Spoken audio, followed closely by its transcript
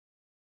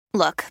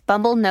Look,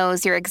 Bumble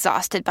knows you're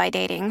exhausted by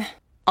dating.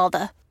 All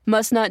the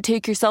must not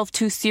take yourself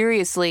too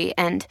seriously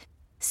and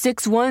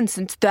 6'1"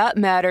 since that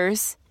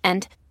matters.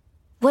 And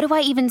what do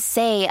I even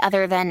say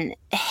other than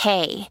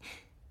hey?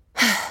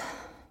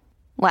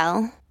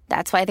 Well,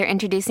 that's why they're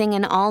introducing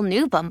an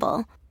all-new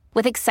Bumble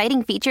with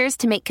exciting features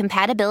to make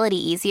compatibility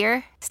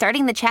easier,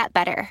 starting the chat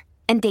better,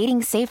 and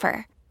dating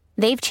safer.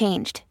 They've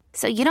changed,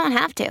 so you don't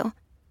have to.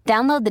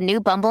 Download the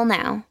new Bumble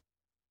now.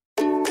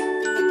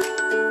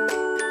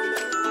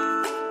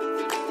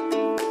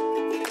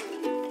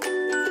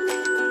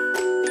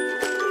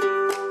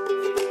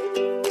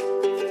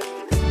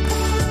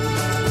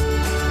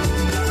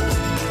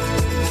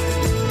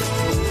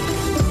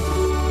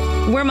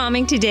 We're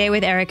momming today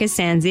with Erica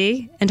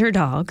Sanzi and her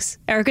dogs.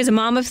 Erica's a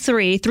mom of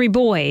three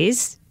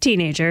boys,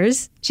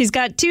 teenagers. She's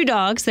got 2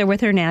 dogs. They're with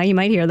her now. You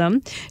might hear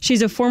them.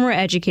 She's a former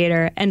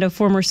educator and a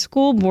former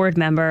school board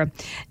member,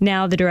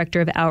 now the director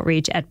of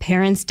outreach at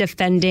Parents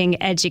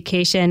Defending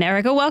Education.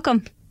 Erica,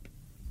 welcome.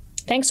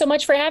 Thanks so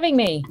much for having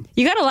me.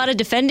 You got a lot of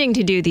defending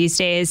to do these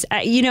days.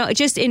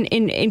 Just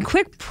in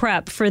quick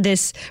prep for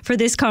this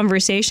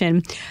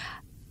conversation,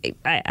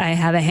 I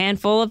have a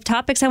handful of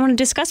topics I want to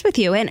discuss with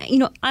you.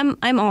 And,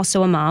 I'm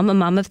also a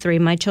mom of 3.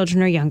 My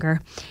children are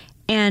younger.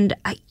 And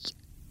I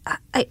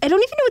don't even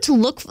know what to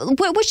look for.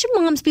 What should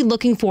moms be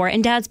looking for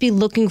and dads be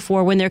looking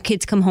for when their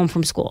kids come home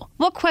from school?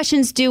 What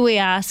questions do we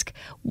ask?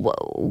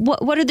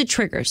 What are the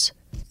triggers?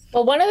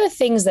 Well, one of the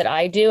things that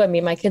I do,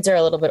 my kids are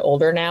a little bit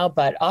older now,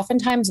 but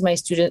oftentimes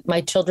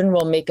my children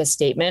will make a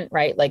statement,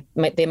 right? Like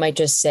they might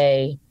just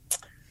say,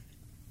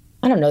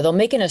 I don't know, they'll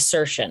make an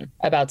assertion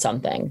about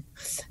something.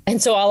 And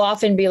so I'll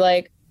often be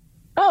like,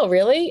 oh,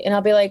 really? And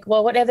I'll be like,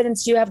 well, what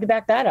evidence do you have to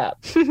back that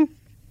up?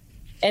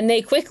 And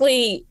they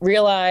quickly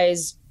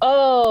realize,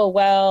 oh,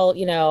 well,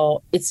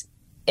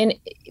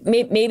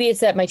 maybe it's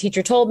that my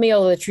teacher told me,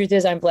 although the truth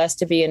is I'm blessed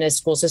to be in a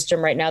school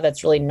system right now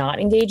that's really not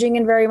engaging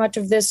in very much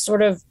of this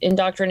sort of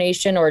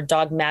indoctrination or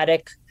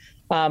dogmatic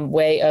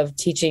way of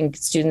teaching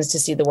students to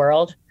see the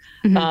world.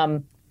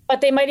 Mm-hmm. But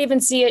they might even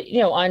see it,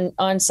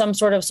 on some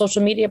sort of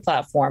social media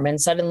platform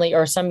and suddenly,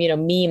 or some,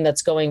 meme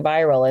that's going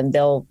viral, and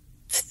they'll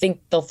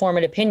form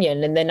an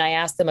opinion. And then I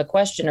ask them a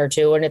question or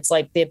two and it's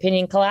like the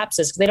opinion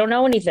collapses because they don't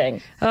know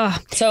anything.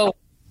 So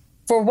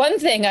for one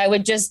thing, I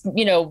would just,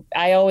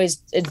 I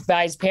always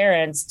advise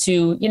parents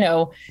to,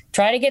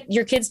 try to get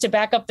your kids to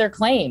back up their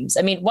claims.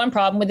 One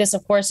problem with this,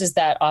 of course, is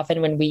that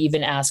often when we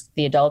even ask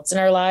the adults in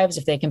our lives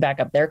if they can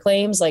back up their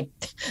claims, like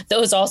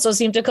those also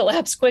seem to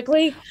collapse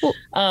quickly.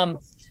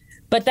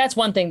 But that's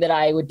one thing that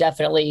I would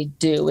definitely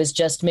do is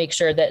just make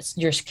sure that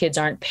your kids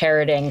aren't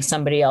parroting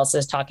somebody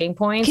else's talking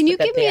points. Can you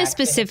give me a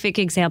specific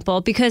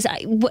example? Because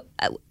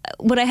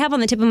what I have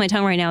on the tip of my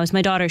tongue right now is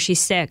my daughter, she's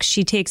 6.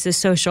 She takes a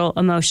social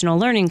emotional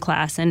learning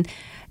class. And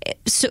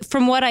so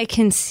from what I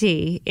can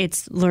see,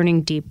 it's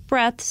learning deep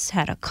breaths,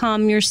 how to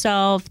calm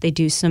yourself. They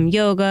do some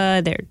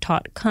yoga. They're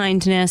taught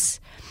kindness.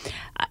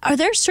 Are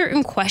there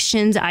certain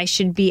questions I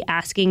should be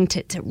asking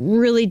to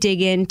really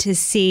dig in to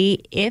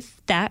see if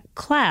that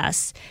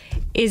class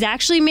is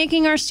actually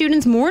making our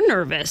students more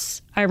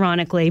nervous,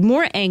 ironically,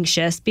 more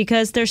anxious,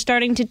 because they're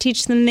starting to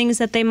teach them things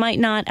that they might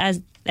not,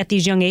 at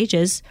these young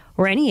ages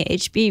or any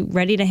age, be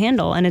ready to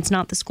handle. And it's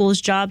not the school's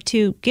job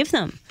to give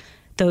them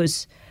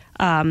those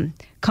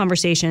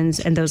conversations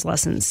and those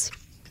lessons.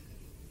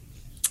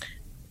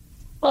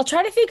 Well, I'll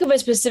try to think of a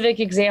specific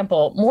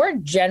example. More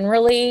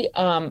generally,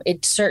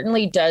 it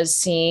certainly does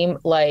seem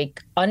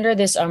like under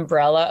this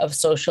umbrella of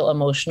social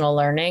emotional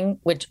learning,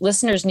 which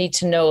listeners need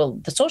to know,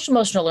 the social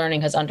emotional learning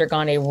has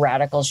undergone a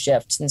radical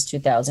shift since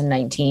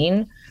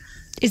 2019.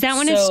 Is that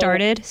when it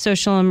started,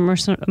 social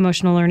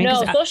emotional learning?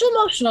 No, social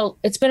emotional,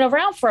 it's been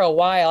around for a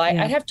while.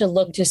 I'd have to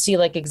look to see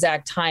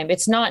exact time.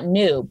 It's not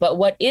new, but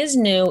what is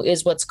new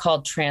is what's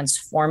called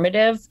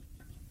transformative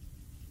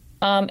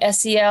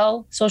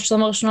SEL, social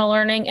emotional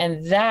learning,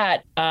 and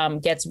that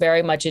gets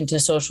very much into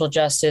social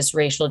justice,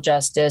 racial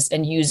justice,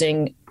 and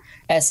using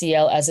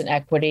SEL as an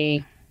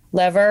equity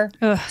lever.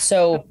 Ugh.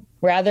 So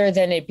rather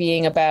than it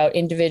being about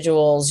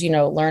individuals,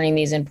 learning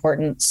these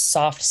important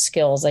soft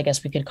skills, I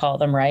guess we could call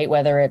them, right?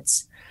 Whether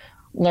it's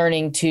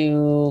learning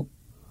to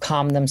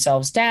calm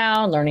themselves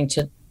down, learning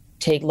to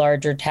take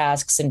larger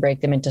tasks and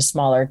break them into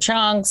smaller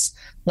chunks,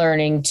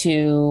 learning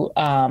to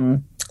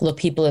look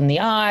people in the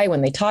eye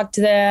when they talk to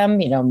them,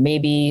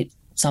 maybe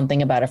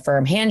something about a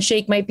firm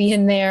handshake might be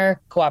in there,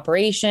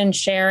 cooperation,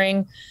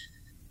 sharing.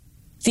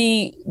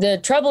 The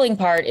troubling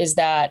part is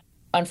that,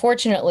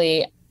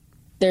 unfortunately,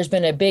 there's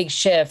been a big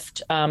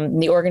shift in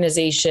the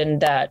organization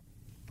that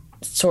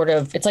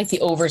it's like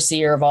the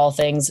overseer of all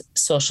things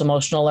social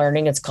emotional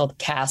learning. It's called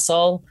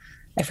CASEL.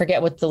 I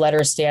forget what the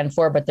letters stand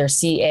for, but they're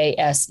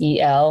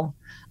CASEL.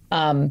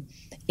 And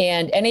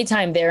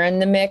anytime they're in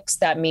the mix,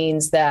 that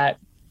means that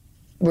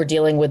we're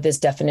dealing with this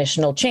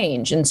definitional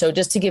change. And so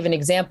just to give an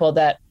example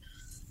that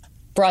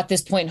brought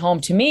this point home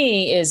to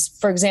me is,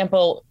 for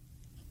example,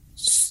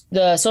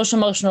 the social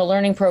emotional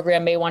learning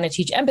program may want to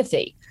teach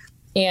empathy.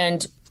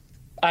 And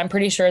I'm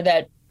pretty sure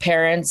that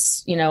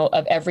parents,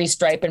 of every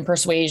stripe and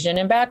persuasion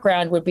and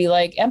background would be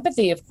like,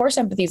 empathy. Of course,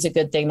 empathy is a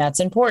good thing. That's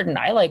important.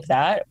 I like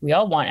that. We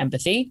all want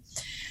empathy.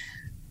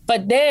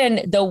 But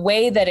then the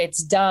way that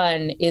it's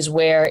done is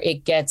where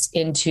it gets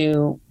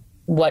into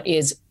what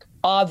is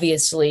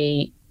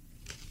obviously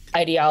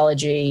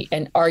ideology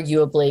and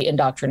arguably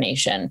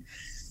indoctrination.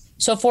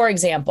 So, for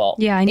example,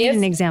 I need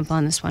an example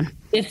on this one.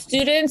 If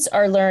students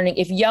are learning,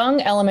 if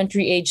young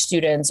elementary age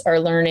students are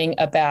learning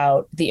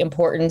about the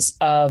importance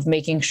of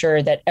making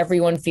sure that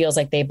everyone feels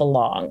like they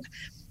belong,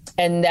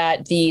 and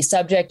that the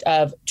subject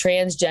of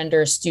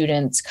transgender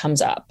students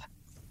comes up,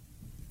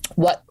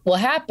 what will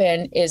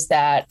happen is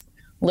that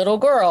little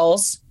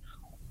girls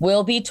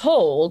will be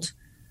told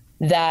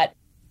that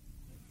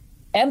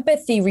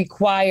empathy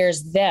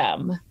requires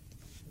them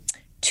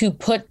to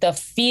put the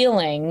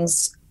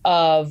feelings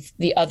of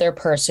the other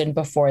person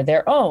before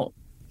their own.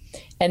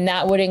 And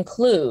that would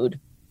include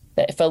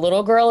that if a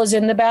little girl is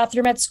in the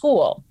bathroom at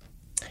school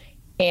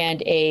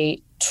and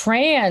a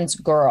trans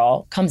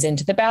girl comes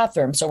into the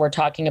bathroom, so we're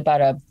talking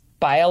about a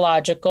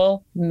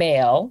biological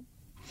male,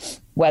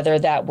 whether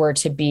that were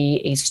to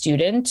be a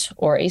student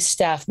or a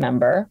staff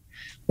member,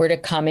 were to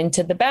come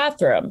into the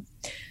bathroom,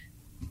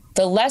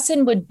 the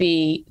lesson would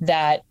be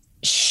that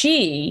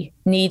she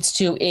needs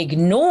to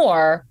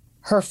ignore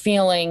her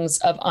feelings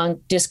of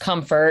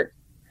discomfort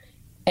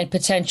and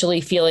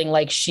potentially feeling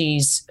like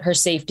her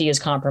safety is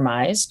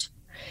compromised,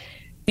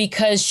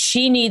 because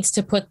she needs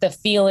to put the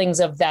feelings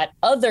of that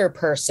other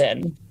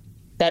person,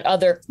 that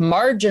other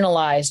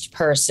marginalized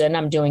person,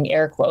 I'm doing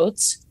air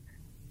quotes,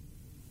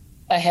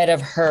 ahead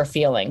of her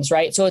feelings,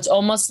 right? So it's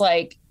almost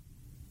like,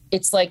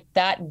 it's like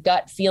that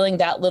gut feeling,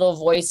 that little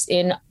voice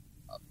in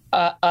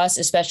us,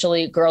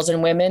 especially girls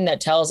and women,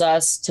 that tells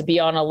us to be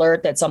on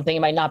alert that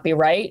something might not be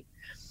right.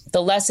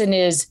 The lesson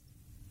is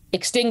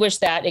extinguish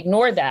that,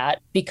 ignore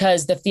that,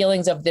 because the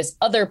feelings of this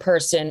other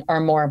person are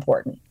more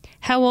important.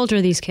 How old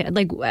are these kids?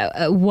 Like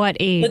what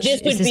age? But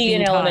this would be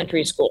in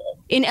elementary school.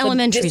 In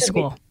elementary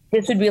school.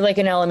 This would be like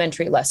an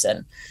elementary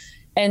lesson.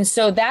 And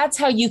so that's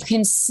how you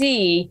can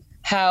see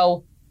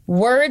how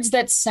words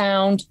that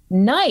sound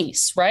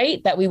nice,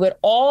 right, that we would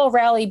all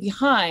rally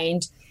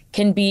behind,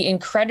 can be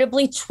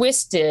incredibly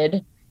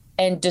twisted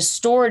and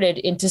distorted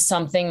into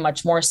something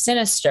much more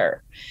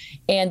sinister.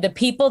 And the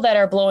people that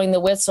are blowing the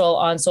whistle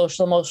on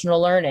social emotional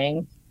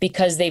learning,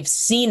 because they've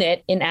seen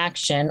it in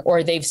action,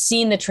 or they've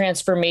seen the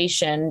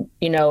transformation,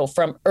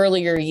 from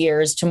earlier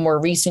years to more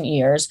recent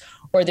years,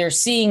 or they're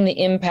seeing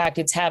the impact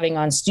it's having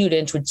on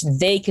students, which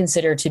they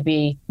consider to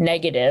be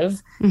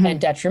negative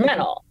and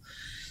detrimental.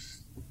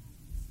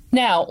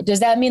 Now,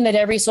 does that mean that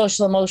every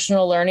social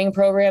emotional learning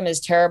program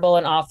is terrible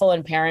and awful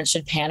and parents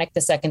should panic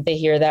the second they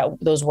hear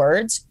those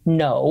words?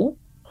 No,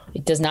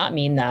 it does not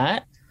mean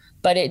that.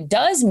 But it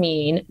does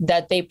mean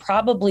that they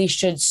probably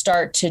should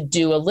start to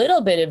do a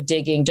little bit of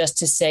digging just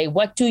to say,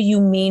 what do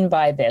you mean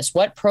by this?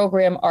 What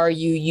program are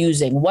you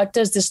using? What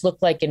does this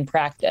look like in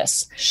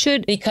practice?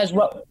 Go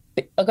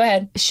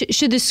ahead.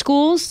 Should the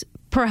schools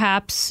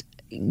perhaps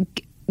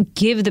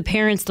give the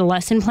parents the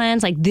lesson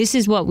plans? Like, this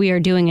is what we are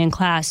doing in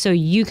class, so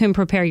you can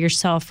prepare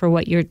yourself for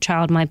what your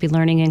child might be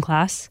learning in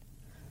class?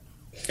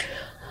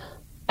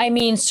 I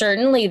mean,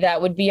 certainly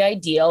that would be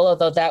ideal,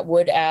 although that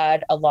would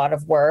add a lot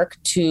of work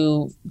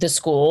to the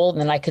school. And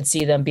then I could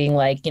see them being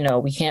like,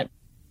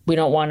 we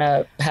don't want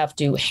to have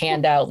to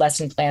hand out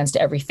lesson plans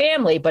to every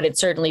family, but it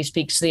certainly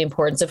speaks to the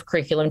importance of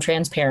curriculum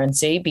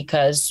transparency,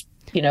 because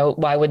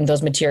why wouldn't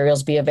those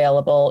materials be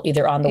available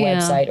either on the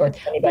website or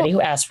to anybody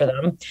who asks for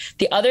them?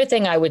 The other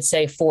thing I would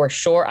say for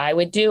sure I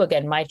would do,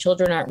 again, my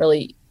children aren't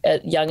really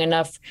young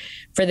enough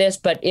for this,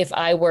 but if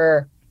I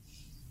were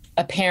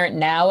a parent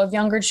now of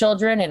younger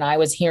children and I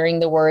was hearing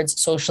the words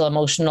social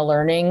emotional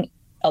learning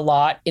a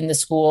lot in the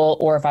school,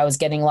 or if I was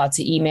getting lots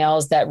of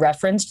emails that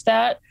referenced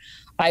that,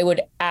 I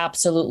would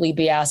absolutely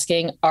be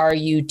asking, are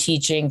you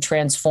teaching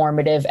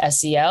transformative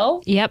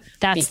SEL? Yep,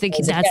 that's the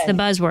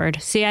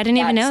buzzword. See, I didn't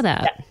even know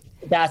that.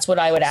 That's what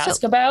I would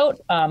ask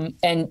about.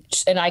 And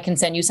I can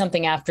send you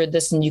something after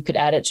this and you could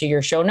add it to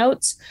your show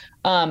notes,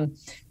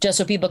 just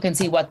so people can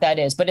see what that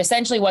is. But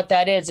essentially what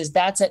that is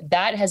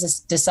that has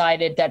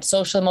decided that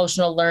social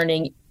emotional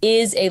learning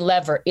is a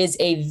lever, is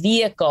a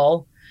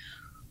vehicle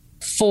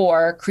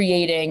for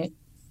creating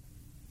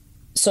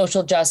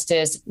social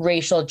justice,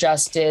 racial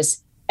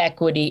justice,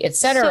 equity, et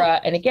cetera.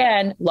 And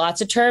again,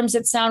 lots of terms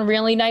that sound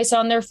really nice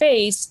on their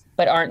face,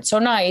 but aren't so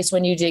nice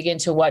when you dig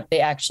into what they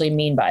actually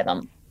mean by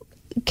them.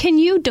 Can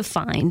you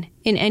define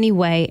in any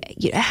way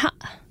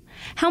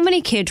how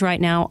many kids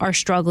right now are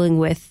struggling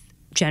with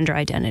gender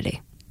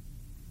identity?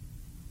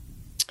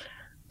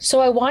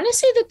 So I want to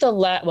say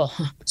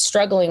that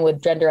struggling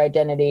with gender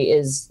identity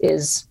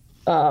is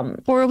or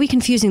are we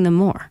confusing them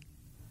more?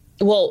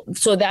 Well,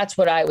 so that's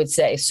what I would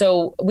say.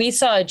 So we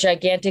saw a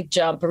gigantic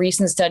jump. A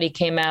recent study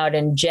came out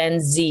in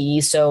Gen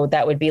Z. So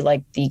that would be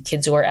like the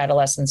kids who are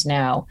adolescents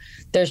now.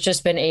 There's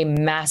just been a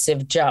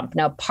massive jump.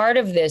 Now, part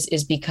of this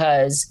is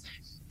because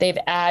they've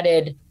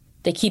added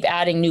they keep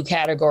adding new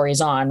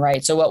categories on,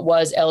 right? So what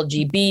was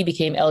LGB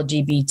became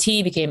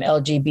LGBT, became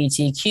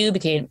LGBTQ,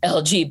 became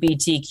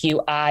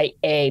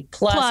LGBTQIA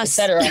plus, et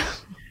cetera.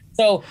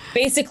 So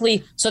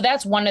basically, so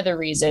that's one of the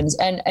reasons.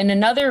 And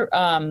another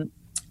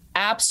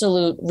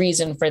absolute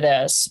reason for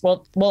this,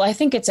 well, I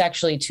think it's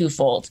actually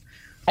twofold.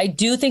 I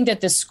do think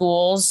that the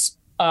schools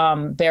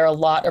bear a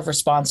lot of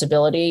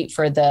responsibility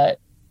for the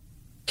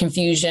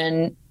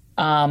confusion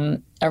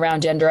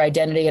around gender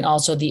identity, and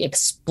also the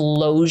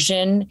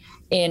explosion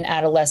in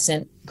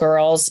adolescent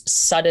girls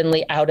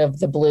suddenly out of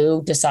the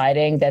blue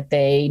deciding that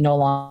they no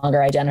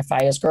longer identify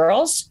as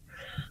girls,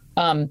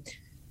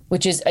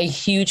 which is a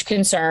huge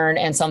concern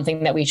and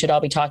something that we should all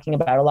be talking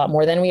about a lot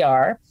more than we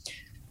are.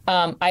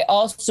 I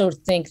also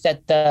think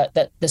that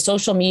the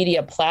social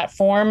media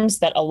platforms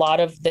that a lot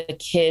of the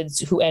kids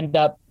who end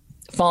up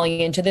falling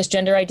into this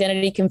gender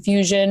identity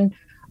confusion,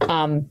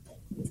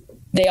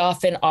 they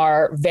often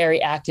are very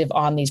active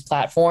on these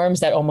platforms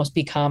that almost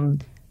become...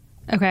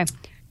 Okay.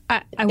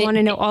 I want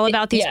to know all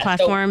about these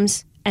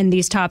platforms and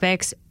these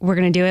topics. We're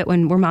going to do it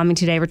when We're Momming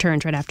Today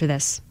returns right after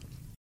this.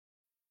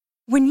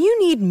 When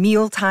you need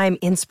mealtime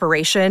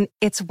inspiration,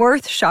 it's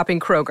worth shopping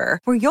Kroger,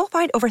 where you'll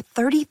find over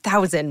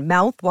 30,000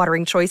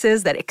 mouth-watering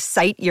choices that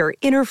excite your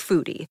inner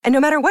foodie. And no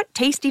matter what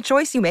tasty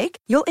choice you make,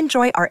 you'll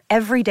enjoy our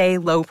everyday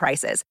low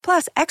prices,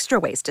 plus extra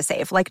ways to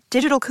save, like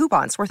digital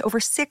coupons worth over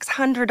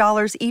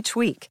 $600 each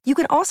week. You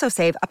can also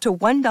save up to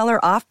 $1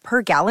 off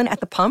per gallon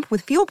at the pump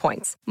with fuel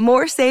points.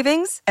 More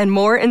savings and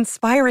more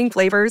inspiring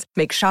flavors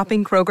make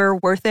shopping Kroger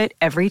worth it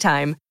every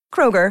time.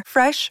 Kroger,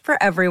 fresh for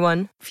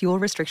everyone. Fuel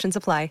restrictions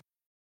apply.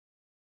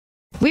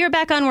 We are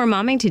back on We're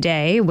Momming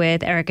Today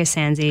with Erica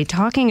Sanzi,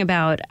 talking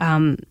about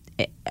an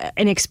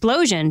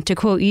explosion, to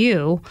quote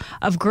you,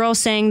 of girls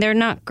saying they're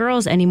not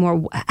girls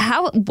anymore.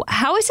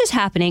 How is this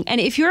happening? And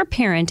if you're a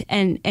parent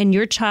and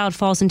your child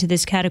falls into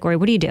this category,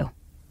 what do you do?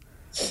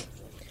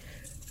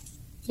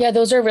 Yeah,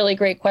 those are really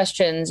great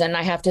questions. And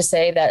I have to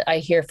say that I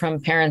hear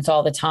from parents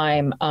all the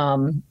time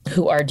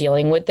who are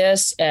dealing with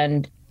this.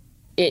 And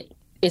it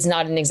is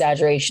not an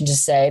exaggeration to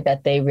say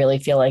that they really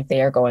feel like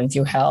they are going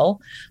through hell.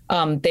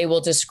 They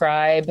will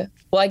describe,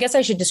 well, I guess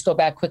I should just go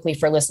back quickly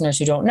for listeners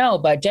who don't know,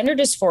 but gender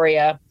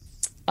dysphoria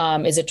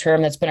is a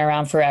term that's been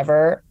around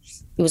forever.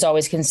 It was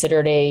always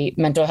considered a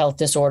mental health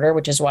disorder,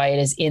 which is why it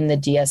is in the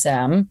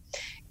DSM.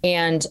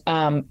 And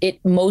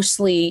it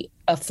mostly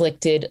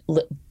afflicted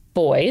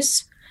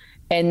boys,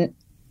 and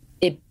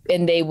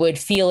they would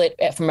feel it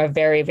from a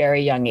very,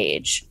 very young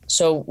age.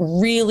 So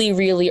really,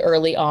 really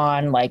early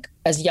on, like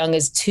as young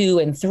as 2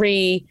 and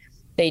 3,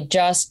 they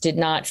just did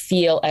not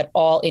feel at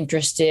all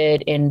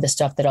interested in the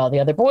stuff that all the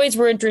other boys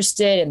were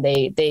interested in.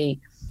 And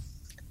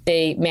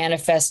they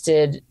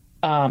manifested,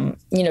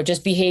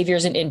 just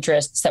behaviors and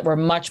interests that were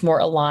much more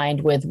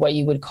aligned with what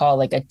you would call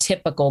like a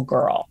typical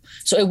girl.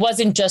 So it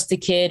wasn't just the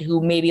kid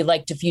who maybe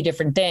liked a few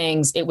different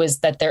things. It was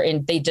that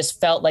they just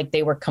felt like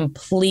they were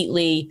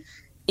completely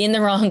in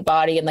the wrong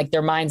body, and like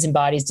their minds and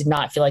bodies did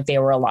not feel like they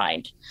were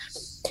aligned.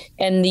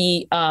 And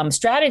the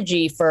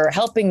strategy for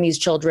helping these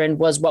children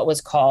was what was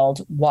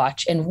called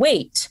watch and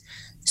wait.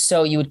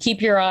 So you would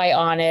keep your eye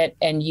on it,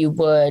 and you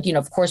would,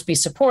 of course, be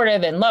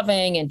supportive and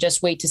loving, and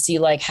just wait to see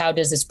like, how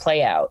does this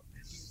play out?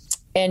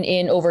 And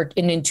in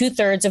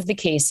 2/3 of the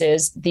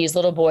cases, these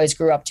little boys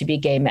grew up to be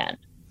gay men.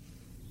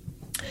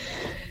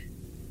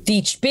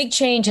 The big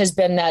change has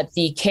been that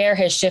the care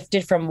has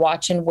shifted from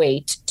watch and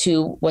wait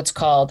to what's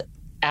called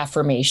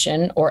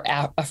affirmation or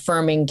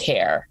affirming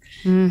care.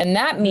 And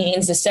that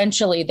means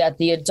essentially that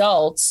the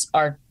adults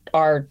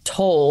are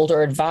told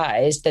or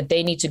advised that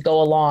they need to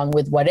go along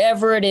with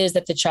whatever it is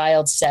that the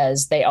child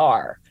says they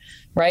are,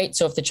 right?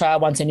 So if the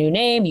child wants a new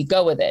name, you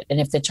go with it.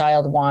 And if the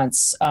child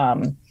wants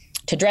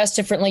to dress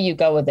differently, you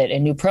go with it.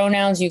 And new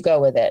pronouns, you go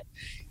with it.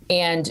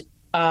 And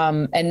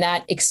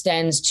that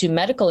extends to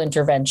medical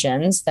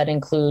interventions that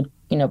include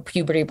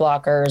puberty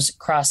blockers,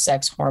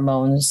 cross-sex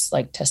hormones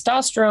like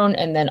testosterone,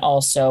 and then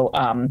also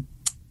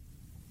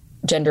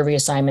gender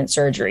reassignment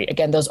surgery.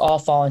 Again, those all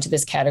fall into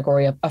this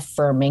category of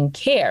affirming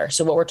care.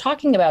 So what we're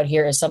talking about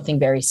here is something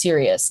very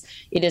serious.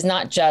 It is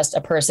not just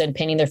a person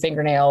painting their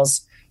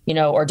fingernails,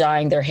 or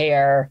dyeing their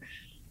hair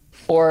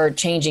or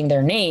changing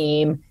their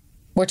name.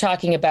 We're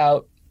talking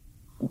about,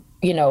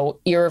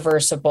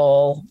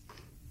 irreversible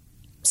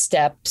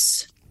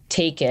steps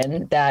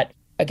taken that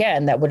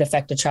would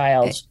affect a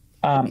child,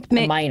 a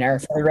minor,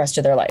 for the rest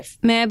of their life.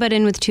 May I butt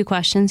in with 2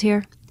 questions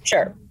here?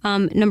 Sure.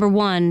 Number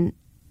one,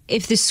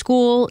 if the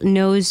school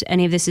knows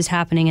any of this is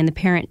happening and the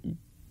parent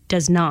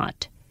does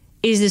not,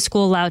 is the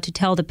school allowed to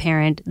tell the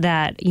parent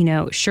that,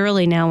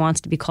 Shirley now wants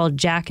to be called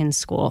Jack in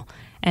school,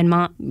 and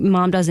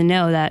mom doesn't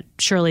know that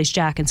Shirley's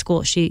Jack in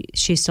school? She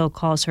still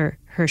calls her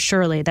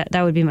Shirley.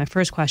 That would be my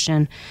first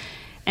question.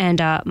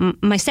 And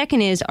my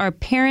second is, are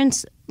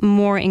parents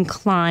more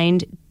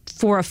inclined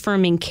for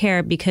affirming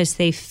care because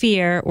they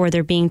fear, or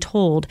they're being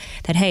told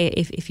that, hey,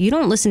 if you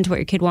don't listen to what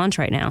your kid wants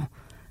right now,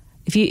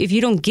 if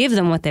you don't give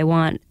them what they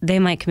want, they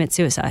might commit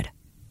suicide?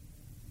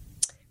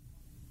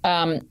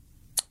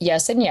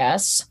 Yes and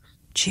yes.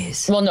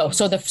 Jeez. Well, no.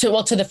 So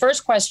to the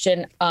first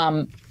question,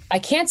 I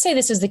can't say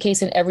this is the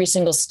case in every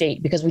single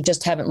state because we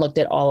just haven't looked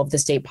at all of the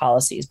state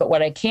policies. But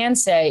what I can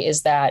say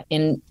is that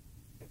in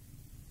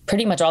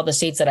pretty much all the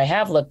states that I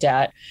have looked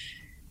at,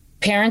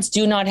 parents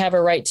do not have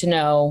a right to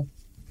know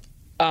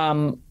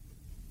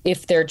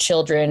if their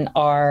children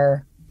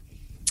are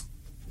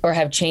or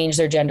have changed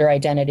their gender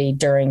identity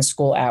during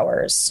school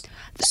hours.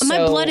 My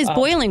blood is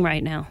boiling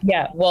right now.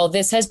 Yeah, well,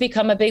 this has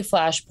become a big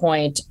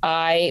flashpoint.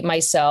 I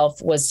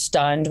myself was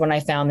stunned when I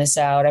found this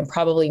out. I'm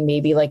probably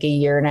maybe like a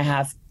year and a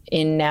half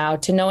in now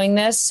to knowing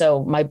this.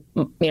 So my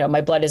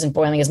blood isn't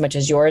boiling as much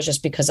as yours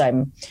just because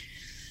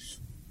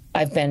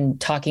I've been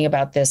talking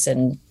about this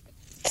and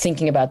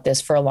thinking about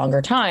this for a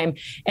longer time.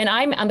 And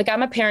I'm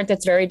a parent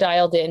that's very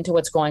dialed into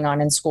what's going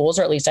on in schools,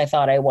 or at least I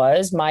thought I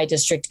was. My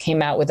district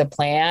came out with a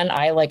plan.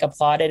 I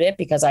applauded it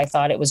because I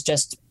thought it was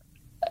just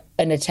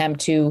an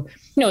attempt to,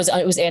 it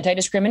was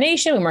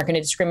anti-discrimination. We weren't going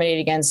to discriminate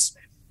against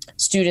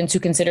students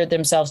who considered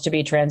themselves to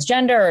be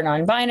transgender or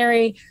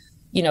non-binary.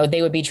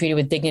 They would be treated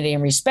with dignity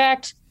and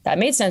respect. That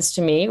made sense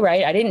to me,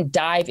 right? I didn't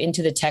dive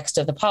into the text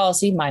of the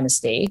policy, my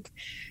mistake.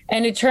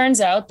 And it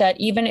turns out that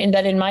even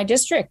in my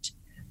district,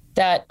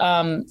 that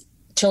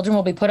children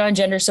will be put on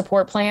gender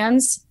support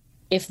plans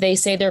if they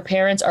say their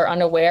parents are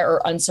unaware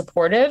or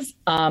unsupportive.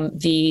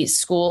 The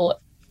school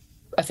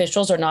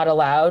officials are not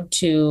allowed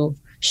to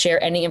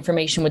share any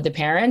information with the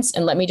parents.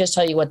 And let me just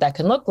tell you what that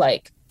can look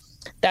like.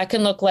 That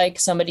can look like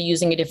somebody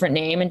using a different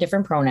name and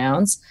different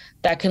pronouns.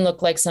 That can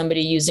look like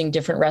somebody using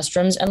different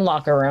restrooms and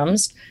locker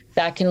rooms.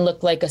 That can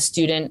look like a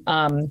student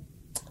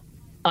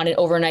on an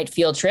overnight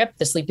field trip,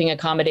 the sleeping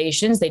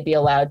accommodations, they'd be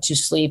allowed to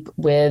sleep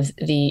with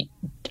the,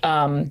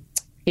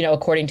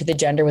 according to the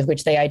gender with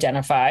which they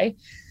identify.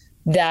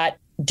 That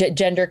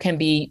gender can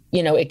be,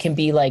 it can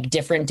be like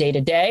different day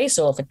to day.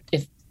 So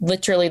if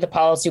literally the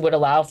policy would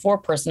allow for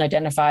a person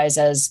identifies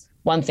as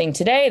one thing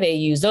today, they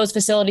use those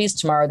facilities.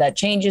 Tomorrow that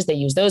changes, they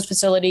use those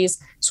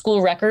facilities.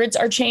 School records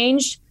are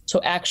changed.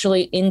 So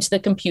actually into the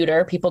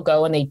computer, people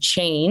go and they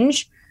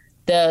change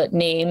the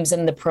names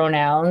and the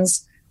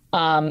pronouns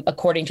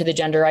according to the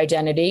gender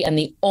identity. And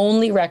the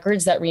only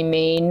records that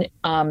remain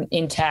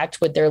intact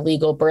with their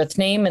legal birth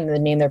name and the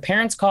name their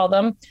parents call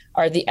them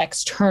are the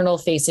external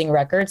facing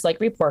records like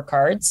report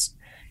cards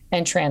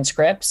and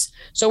transcripts.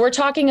 So we're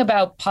talking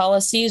about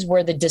policies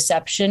where the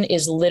deception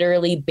is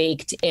literally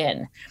baked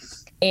in.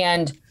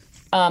 And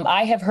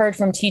I have heard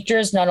from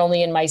teachers, not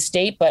only in my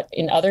state, but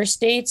in other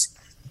states.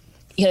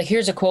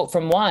 Here's a quote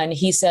from one.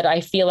 He said,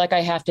 "I feel like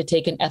I have to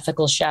take an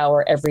ethical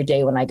shower every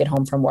day when I get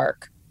home from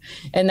work."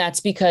 And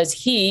that's because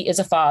he is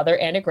a father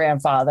and a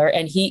grandfather,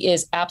 and he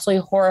is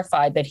absolutely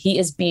horrified that he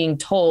is being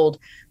told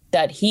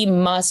that he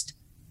must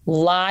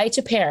lie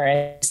to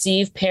parents,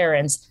 deceive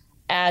parents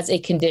as a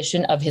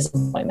condition of his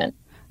employment.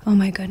 Oh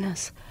my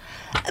goodness.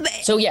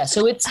 So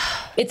it's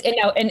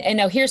and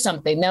now here's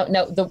something. Now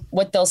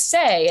what they'll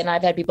say, and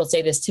I've had people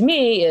say this to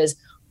me, is,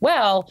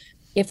 well,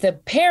 if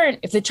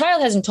the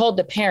child hasn't told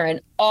the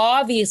parent,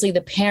 obviously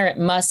the parent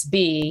must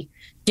be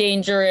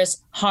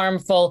dangerous,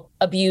 harmful,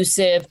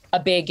 abusive, a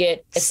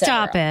bigot, etc.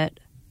 Stop it.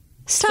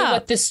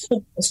 Stop.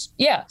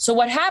 So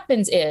what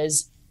happens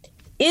is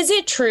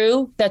it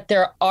true that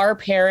there are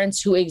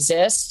parents who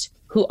exist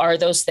who are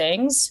those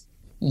things?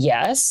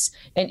 Yes.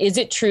 And is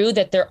it true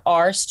that there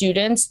are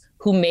students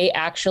who may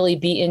actually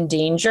be in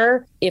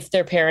danger if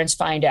their parents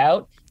find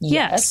out?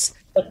 Yes.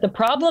 But the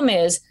problem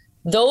is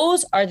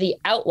those are the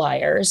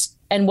outliers.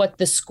 And what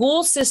the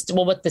school system,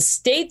 what the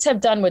states have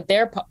done with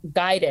their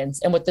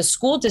guidance and what the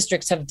school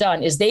districts have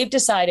done is they've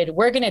decided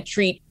we're going to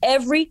treat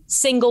every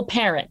single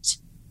parent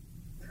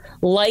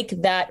like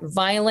that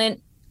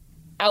violent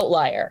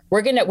outlier.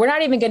 We're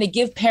not even going to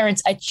give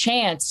parents a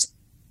chance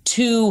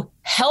to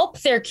help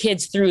their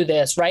kids through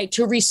this, right?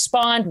 To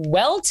respond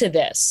well to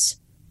this,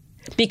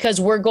 because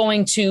we're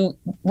going to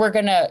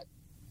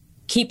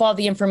keep all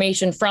the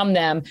information from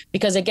them,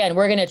 because again,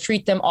 we're going to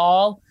treat them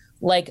all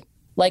like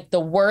the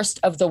worst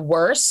of the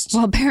worst.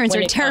 Well, parents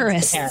are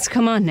terrorists.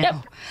 Come on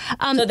now.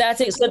 Yep. So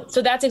that's it.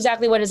 So that's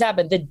exactly what has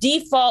happened. The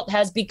default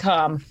has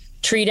become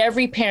treat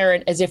every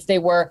parent as if they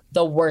were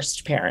the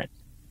worst parent.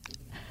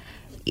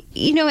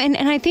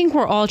 And I think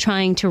we're all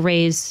trying to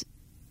raise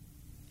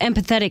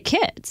empathetic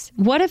kids.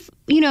 What if,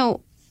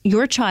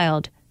 your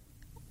child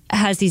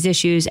has these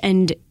issues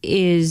and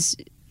is,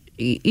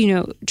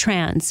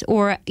 trans,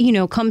 or,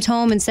 comes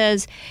home and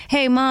says,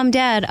 "Hey, Mom,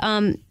 Dad,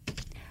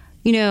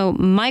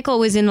 Michael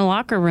was in the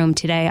locker room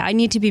today. I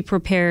need to be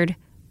prepared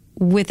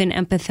with an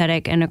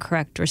empathetic and a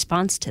correct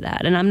response to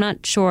that." And I'm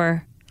not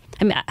sure.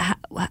 I mean,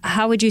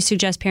 how would you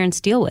suggest parents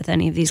deal with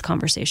any of these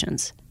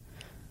conversations?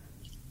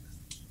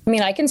 I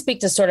mean, I can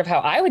speak to sort of how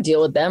I would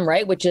deal with them,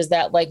 right? Which is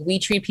that, we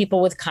treat people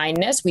with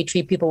kindness. We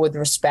treat people with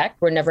respect.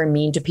 We're never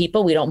mean to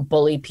people. We don't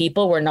bully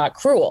people. We're not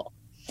cruel.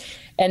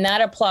 And that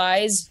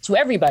applies to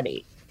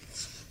everybody.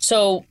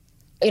 So,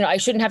 I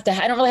don't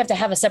really have to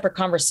have a separate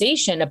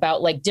conversation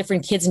about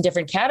different kids in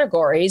different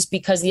categories,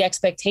 because the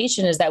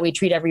expectation is that we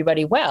treat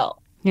everybody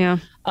well. Yeah.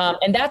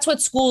 And that's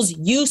what schools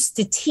used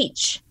to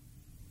teach.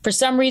 for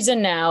some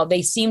reason now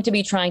they seem to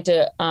be trying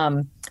to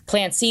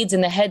plant seeds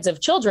in the heads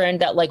of children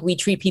that like we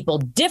treat people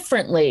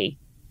differently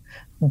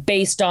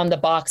based on the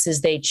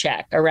boxes they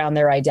check around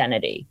their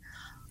identity.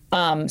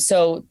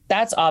 So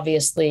that's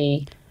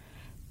obviously,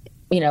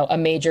 a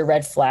major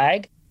red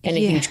flag and a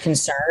huge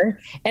concern.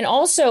 And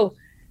also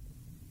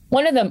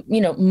one of the,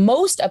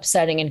 most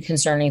upsetting and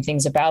concerning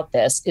things about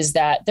this is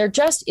that there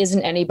just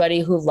isn't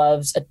anybody who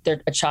loves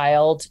a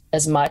child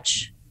as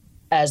much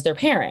as their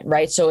parent,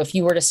 right? So if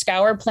you were to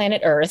scour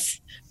planet Earth,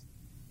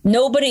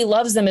 nobody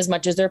loves them as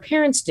much as their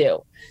parents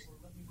do,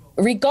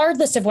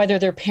 regardless of whether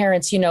their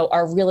parents,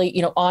 are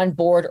really, on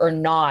board or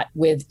not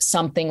with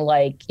something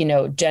like,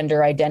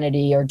 gender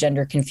identity or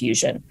gender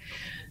confusion.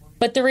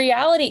 But the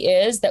reality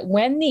is that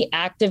when the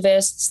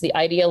activists, the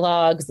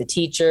ideologues, the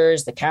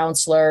teachers, the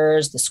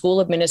counselors, the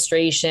school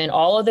administration,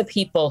 all of the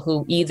people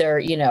who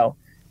either,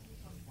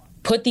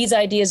 put these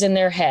ideas in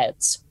their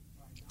heads,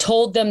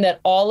 told them that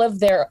all of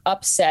their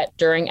upset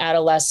during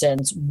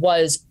adolescence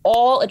was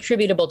all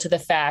attributable to the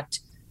fact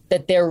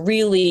that they're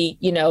really,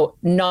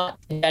 not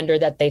the gender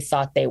that they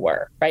thought they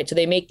were, right? So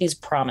they make these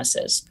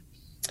promises.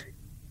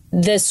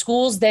 The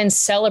schools then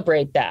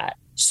celebrate that.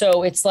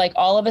 So it's like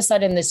all of a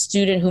sudden the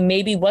student who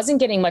maybe wasn't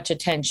getting much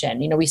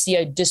attention, we see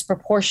a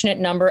disproportionate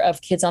number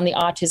of kids on the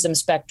autism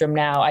spectrum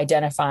now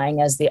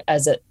identifying as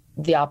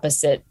the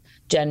opposite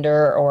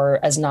gender or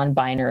as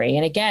non-binary.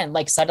 And again,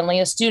 like suddenly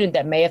a student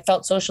that may have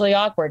felt socially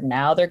awkward,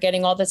 now they're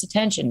getting all this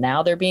attention.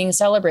 Now they're being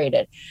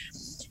celebrated.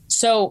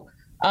 So,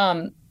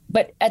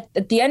 but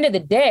at the end of the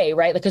day,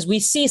 right, because we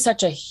see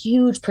such a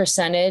huge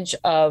percentage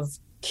of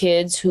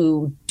kids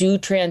who do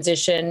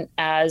transition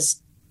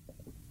as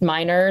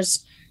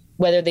minors,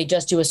 whether they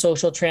just do a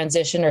social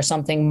transition or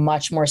something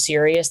much more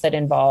serious that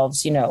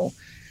involves,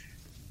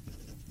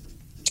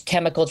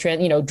 chemical,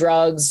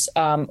 drugs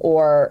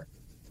or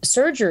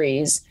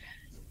surgeries,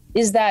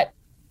 is that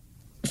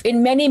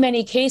in many,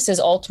 many cases,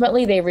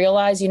 ultimately they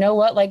realize,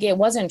 like it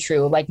wasn't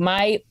true. Like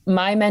my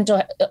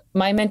mental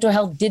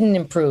health didn't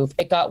improve.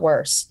 It got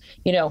worse.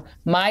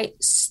 My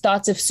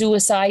thoughts of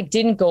suicide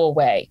didn't go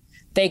away.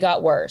 They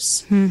got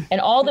worse.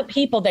 And all the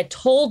people that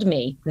told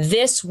me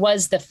this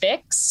was the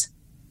fix,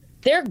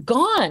 they're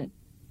gone.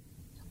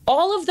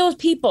 All of those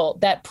people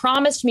that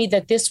promised me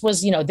that this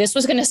was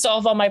going to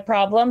solve all my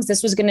problems,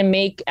 this was going to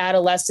make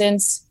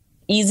adolescence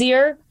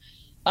easier,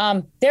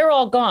 they're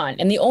all gone.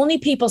 And the only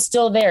people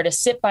still there to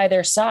sit by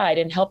their side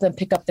and help them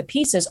pick up the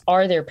pieces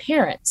are their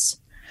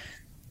parents.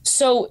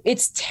 So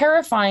it's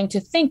terrifying to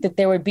think that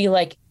there would be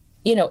like,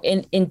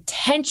 an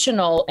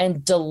intentional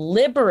and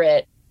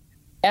deliberate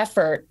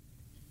effort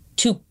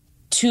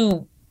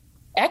to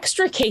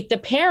extricate the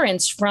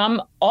parents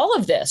from all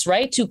of this,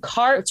 right? To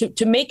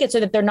make it so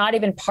that they're not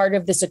even part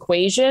of this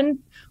equation.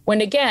 When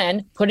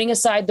again, putting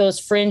aside those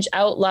fringe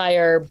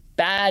outlier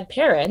bad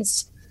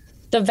parents,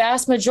 the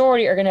vast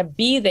majority are going to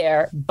be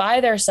there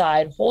by their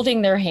side,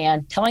 holding their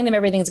hand, telling them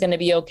everything's going to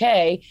be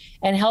okay,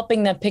 and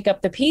helping them pick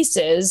up the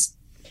pieces,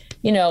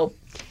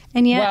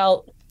 and yet,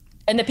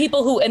 and the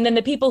people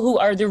who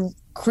are the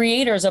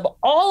creators of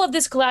all of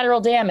this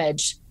collateral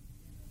damage,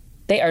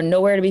 they are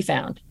nowhere to be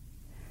found.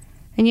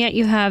 And yet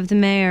you have the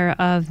mayor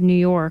of New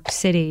York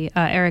City,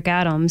 Eric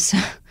Adams,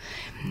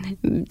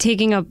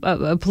 taking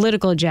a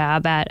political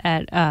jab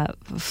at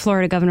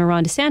Florida Governor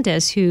Ron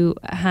DeSantis, who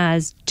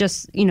has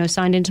just,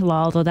 signed into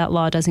law, although that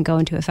law doesn't go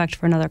into effect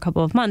for another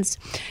couple of months,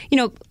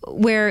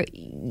 where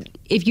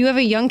if you have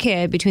a young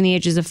kid between the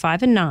ages of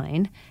 5 and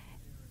 9,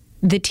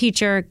 the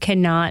teacher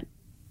cannot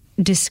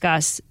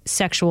discuss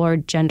sexual or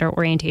gender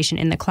orientation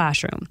in the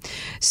classroom.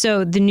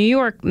 So the New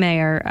York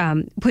mayor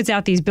puts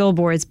out these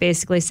billboards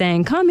basically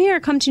saying, come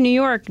to New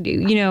York,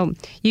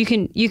 you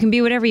can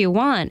be whatever you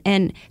want.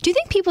 And do you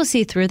think people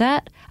see through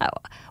that?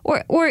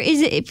 Or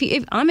is it,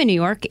 if I'm in New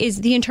York,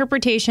 is the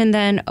interpretation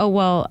then, oh,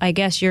 well, I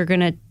guess you're going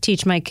to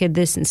teach my kid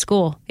this in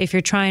school. If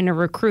you're trying to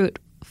recruit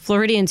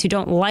Floridians who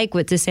don't like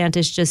what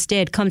DeSantis just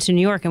did, come to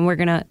New York and we're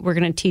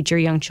gonna teach your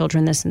young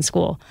children this in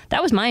school.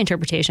 That was my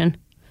interpretation.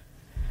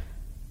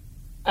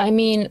 I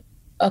mean,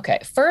 okay,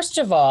 first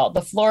of all,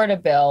 the Florida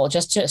bill,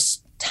 just a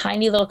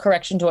tiny little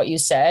correction to what you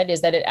said,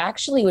 is that it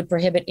actually would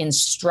prohibit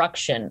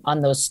instruction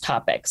on those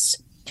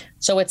topics.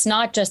 So it's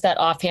not just that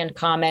offhand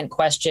comment,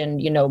 question,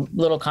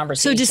 little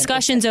conversation. So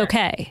discussion's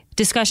okay.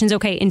 Discussion's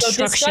okay.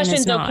 Instruction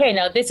is not. Okay.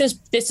 Now this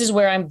is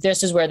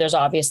where there's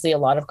obviously a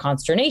lot of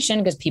consternation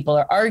because people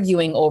are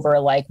arguing over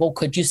like, well,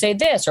 could you say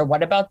this or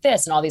what about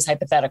this and all these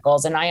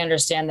hypotheticals. And I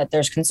understand that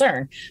there's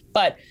concern,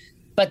 but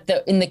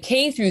in the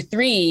K through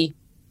 3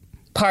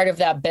 part of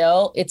that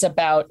bill, it's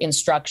about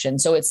instruction.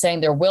 So it's saying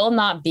there will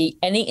not be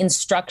any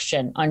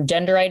instruction on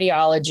gender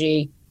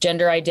ideology,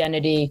 gender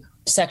identity,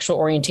 sexual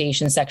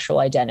orientation, sexual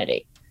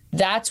identity.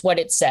 That's what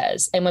it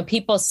says. And when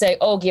people say,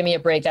 oh, give me a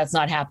break, that's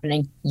not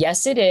happening.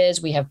 Yes, it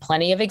is. We have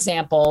plenty of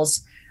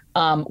examples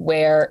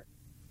where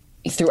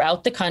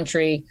throughout the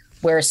country,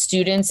 where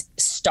students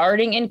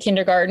starting in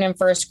kindergarten and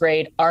first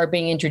grade are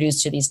being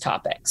introduced to these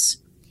topics.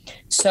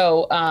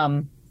 So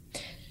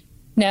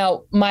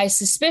now my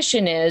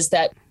suspicion is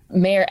that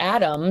Mayor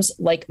Adams,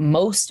 like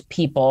most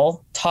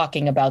people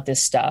talking about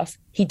this stuff,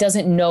 he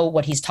doesn't know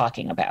what he's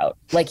talking about.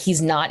 Like,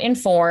 he's not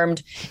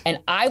informed. And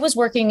I was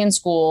working in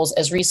schools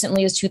as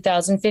recently as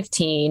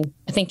 2015,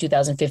 I think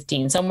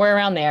 2015, somewhere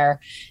around there.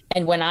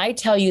 And when I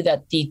tell you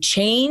that the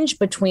change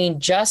between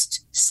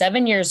just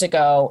 7 years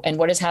ago and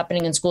what is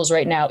happening in schools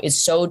right now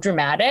is so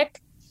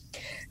dramatic,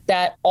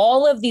 that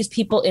all of these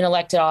people in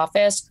elected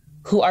office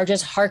who are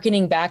just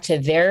hearkening back to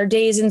their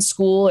days in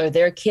school or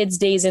their kids'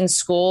 days in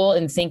school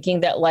and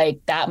thinking that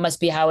like that must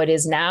be how it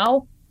is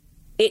now,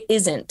 it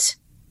isn't.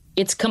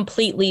 It's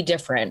completely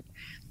different.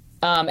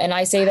 And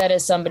I say that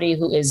as somebody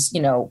who is,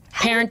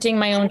 parenting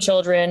my own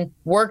children,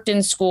 worked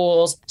in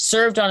schools,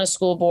 served on a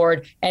school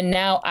board, and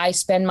now I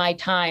spend my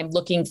time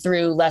looking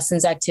through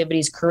lessons,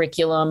 activities,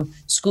 curriculum,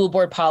 school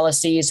board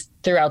policies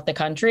throughout the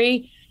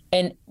country.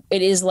 And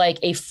it is like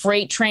a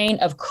freight train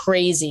of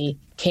crazy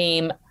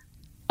came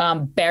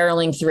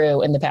barreling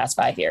through in the past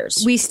 5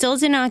 years. We still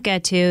did not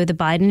get to the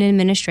Biden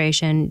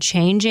administration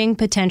changing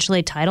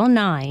potentially Title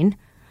IX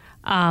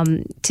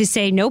to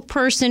say no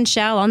person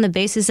shall on the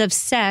basis of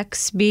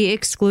sex be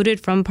excluded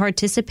from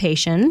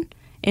participation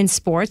in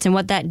sports and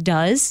what that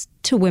does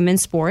to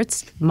women's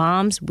sports.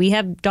 Moms, we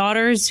have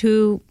daughters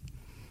who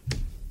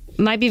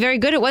might be very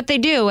good at what they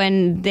do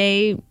and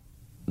they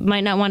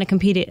might not want to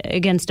compete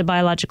against a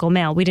biological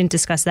male. We didn't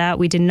discuss that.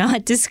 We did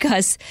not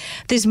discuss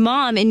this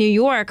mom in New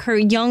York. Her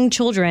young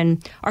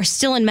children are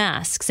still in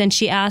masks. And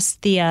she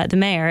asked the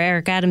mayor,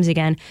 Eric Adams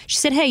again, she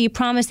said, hey, you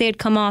promised they'd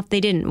come off.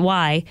 They didn't.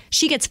 Why?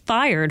 She gets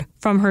fired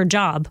from her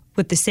job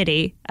with the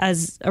city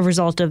as a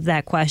result of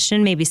that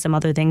question. Maybe some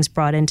other things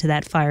brought into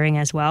that firing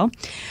as well.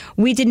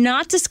 We did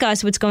not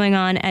discuss what's going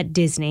on at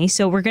Disney.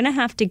 So we're going to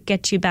have to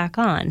get you back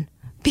on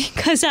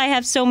because I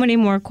have so many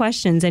more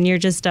questions and you're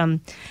just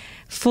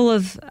full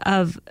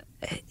of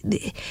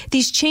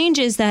these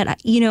changes that,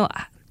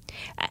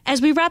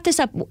 as we wrap this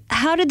up,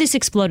 how did this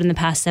explode in the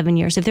past 7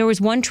 years? If there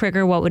was one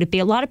trigger, what would it be?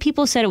 A lot of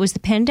people said it was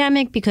the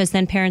pandemic because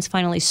then parents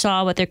finally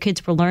saw what their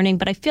kids were learning,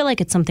 but I feel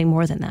like it's something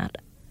more than that.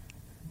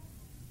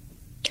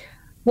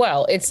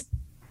 Well,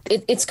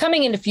 it's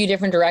coming in a few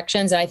different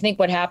directions. And I think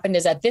what happened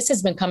is that this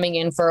has been coming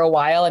in for a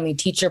while. I mean,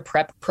 teacher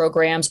prep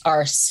programs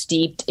are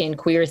steeped in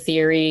queer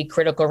theory,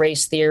 critical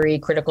race theory,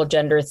 critical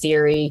gender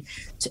theory,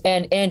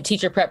 and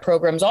teacher prep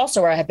programs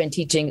also have been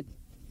teaching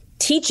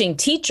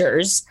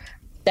teachers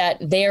that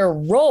their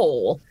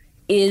role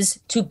is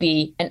to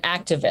be an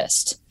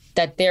activist,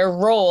 that their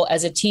role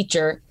as a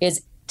teacher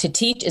is to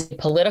teach is a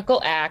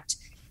political act,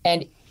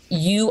 and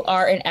you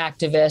are an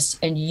activist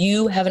and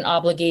you have an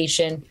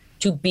obligation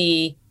to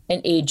be an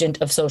agent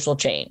of social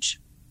change.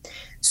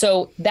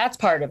 So that's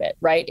part of it,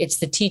 right? It's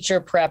the teacher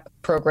prep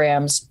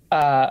programs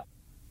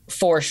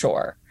for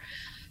sure.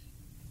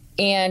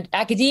 And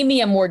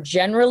academia more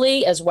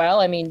generally as well.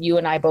 I mean, you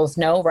and I both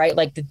know, right?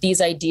 Like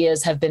these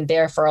ideas have been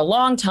there for a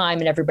long time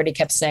and everybody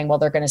kept saying, well,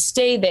 they're going to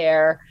stay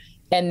there.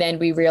 And then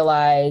we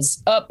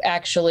realize,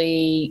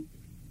 actually,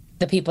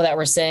 the people that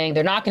were saying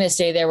they're not going to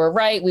stay there were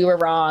right, we were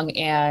wrong.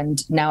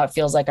 And now it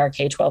feels like our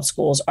K-12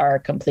 schools are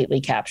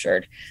completely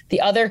captured.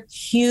 The other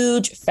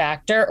huge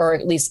factor, or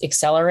at least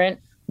accelerant,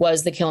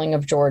 was the killing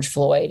of George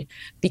Floyd.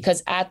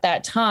 Because at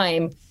that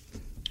time,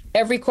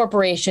 every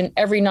corporation,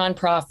 every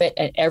nonprofit,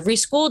 and every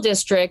school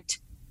district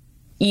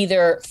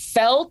either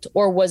felt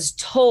or was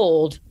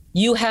told,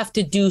 you have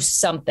to do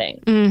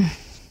something.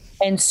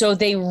 And so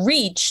they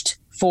reached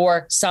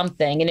for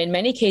something. And in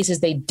many cases,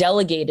 they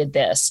delegated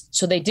this.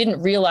 So they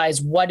didn't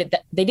realize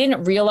they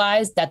didn't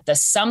realize that the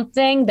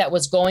something that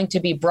was going to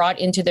be brought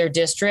into their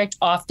district,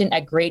 often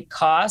at great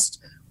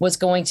cost, was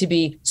going to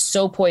be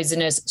so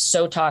poisonous,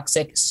 so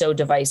toxic, so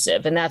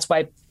divisive. And that's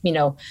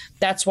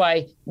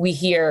why we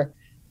hear,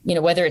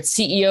 whether it's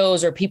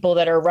CEOs or people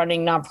that are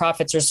running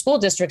nonprofits or school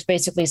districts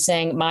basically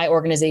saying, my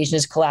organization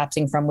is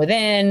collapsing from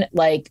within.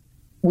 Like,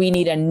 we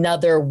need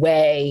another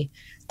way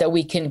that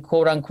we can,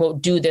 quote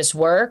unquote, do this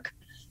work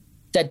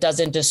that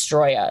doesn't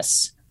destroy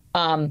us.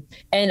 And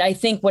I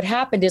think what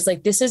happened is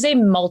this is a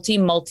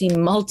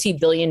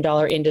multi-billion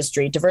dollar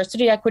industry.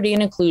 Diversity, equity,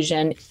 and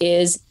inclusion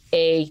is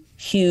a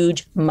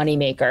huge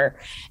moneymaker.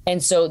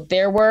 And so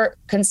there were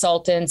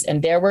consultants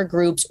and there were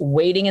groups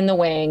waiting in the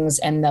wings.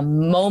 And the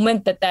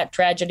moment that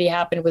tragedy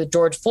happened with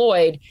George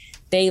Floyd,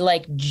 they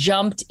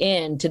jumped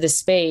into the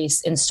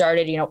space and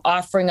started,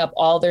 offering up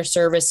all their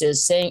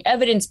services, saying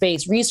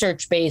evidence-based,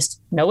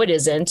 research-based. No, it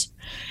isn't.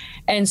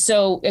 And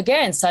so,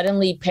 again,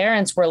 suddenly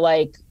parents were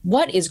like,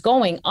 what is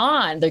going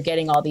on? They're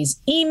getting all these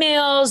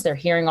emails. They're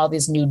hearing all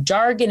these new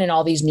jargon and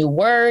all these new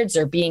words.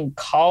 They're being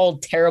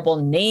called terrible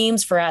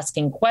names for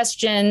asking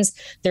questions.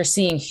 They're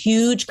seeing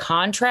huge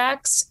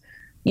contracts,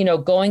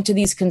 going to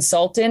these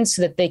consultants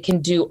so that they can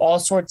do all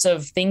sorts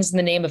of things in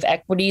the name of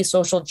equity,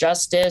 social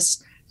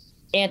justice,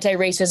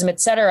 anti-racism,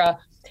 et cetera.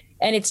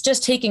 And it's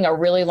just taking a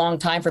really long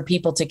time for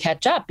people to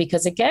catch up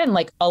because, again,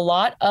 a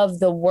lot of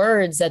the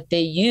words that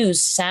they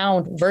use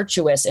sound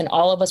virtuous and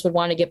all of us would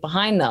want to get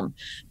behind them.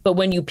 But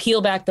when you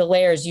peel back the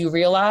layers, you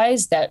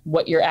realize that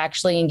what you're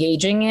actually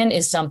engaging in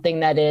is something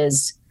that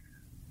is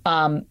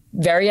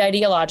very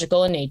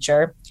ideological in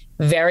nature.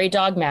 very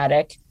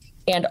dogmatic,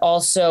 and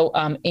also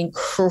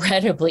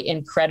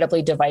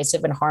incredibly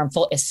divisive and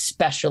harmful,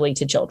 especially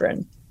to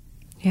children.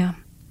 Yeah.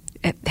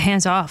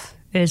 Hands off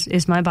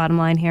is my bottom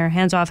line here.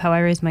 Hands off how I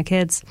raise my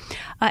kids.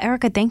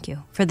 Erica, thank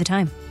you for the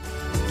time.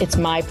 It's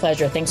my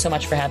pleasure. Thanks so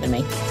much for having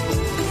me.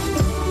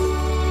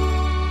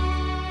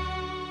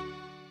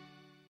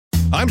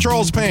 I'm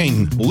Charles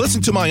Payne.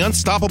 Listen to my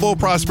Unstoppable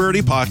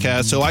Prosperity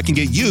podcast so I can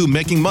get you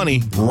making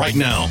money right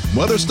now.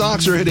 Whether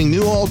stocks are hitting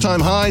new all-time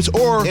highs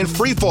or in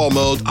free fall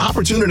mode,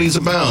 opportunities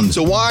abound.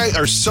 So why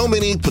are so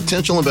many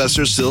potential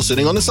investors still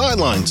sitting on the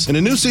sidelines? In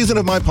a new season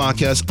of my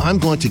podcast, I'm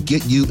going to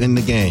get you in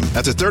the game.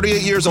 After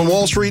 38 years on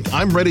Wall Street,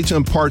 I'm ready to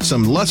impart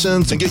some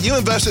lessons and get you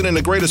invested in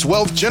the greatest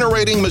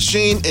wealth-generating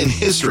machine in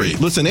history.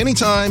 Listen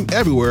anytime,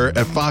 everywhere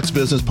at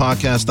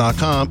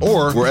foxbusinesspodcast.com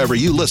or wherever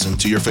you listen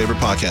to your favorite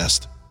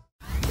podcast.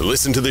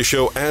 Listen to the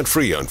show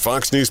ad-free on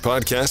Fox News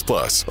Podcast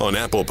Plus, on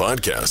Apple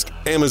Podcast,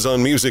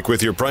 Amazon Music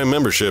with your Prime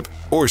membership,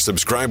 or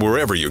subscribe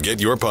wherever you get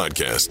your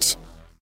podcasts.